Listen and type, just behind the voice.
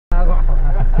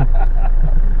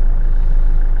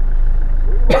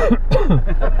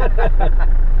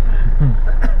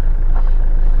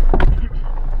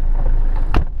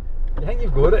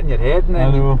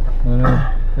and then I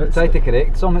know. try to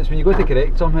correct something. It's when you go to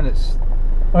correct something, it's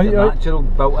natural,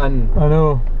 built-in. I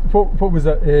know. What was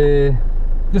it?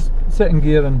 Just second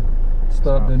gear and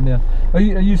start in there. I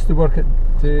used to work at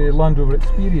Land Rover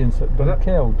Experience at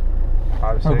Dunkeld.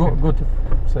 I got to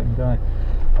second guy,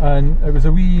 and it was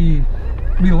a wee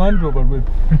Land Rover with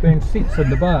bench seats in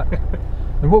the back.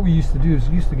 And what we used to do is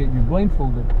we used to get you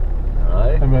blindfolded.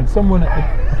 Aye. And we had someone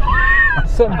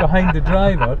sitting behind the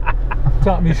driver,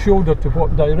 tapping his shoulder to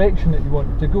what direction that you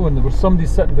wanted to go, and there was somebody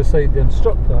sitting beside the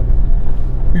instructor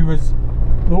who was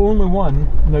the only one.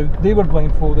 Now they were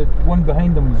blindfolded, one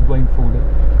behind them was blindfolded,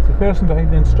 so the person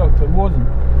behind the instructor wasn't.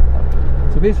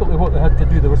 So basically what they had to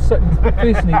do, they were sitting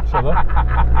facing each other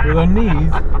with their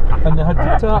knees, and they had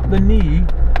to tap the knee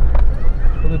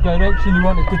for the direction you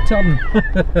wanted to turn.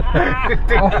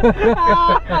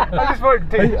 I just wanted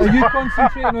to are you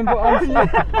concentrating on what I'm saying?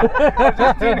 I'm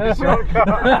just doing a shortcut.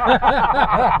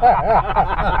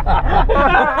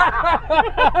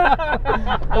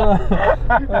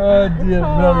 Oh dear,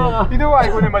 brilliant. You know what, I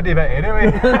go in my day bit anyway.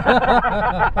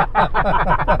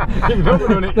 You don't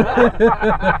know it.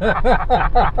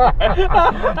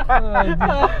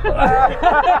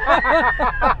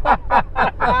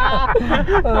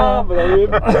 Oh,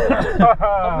 brilliant. I've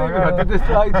not even had to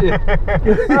distract you.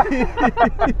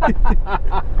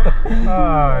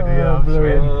 Oh dear,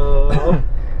 brilliant.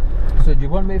 So do you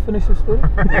want me to finish the story? I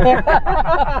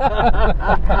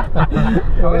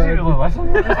wasn't really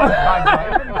listening.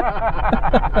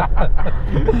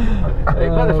 Hey,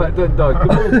 what the fuck doing, dog? Come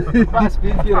on, fast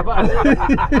speed for your back.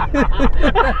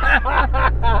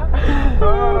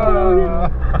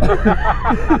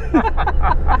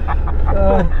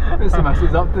 What's the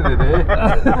message up to the day?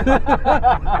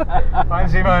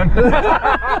 Fancy man.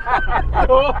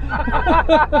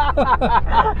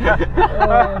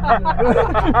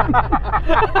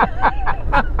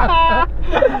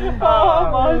 Oh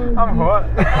man, I'm hot.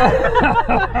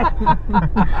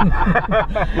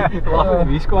 Laughing at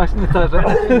me squashing the tires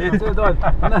right into it, Don.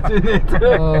 I'm not doing it.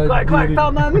 Quick, quick,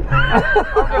 turn in.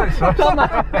 Turn in.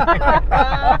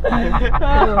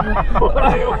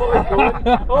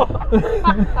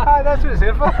 Aye, that's what it's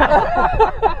here for.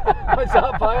 What's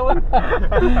that, piling?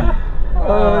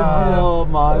 Oh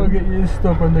man. I'll get you to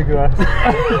stop on the grass.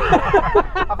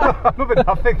 I've not been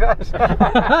off the grass.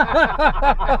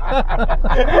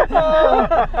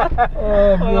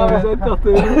 Oh, that was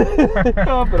entertaining.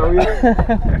 Oh, brilliant.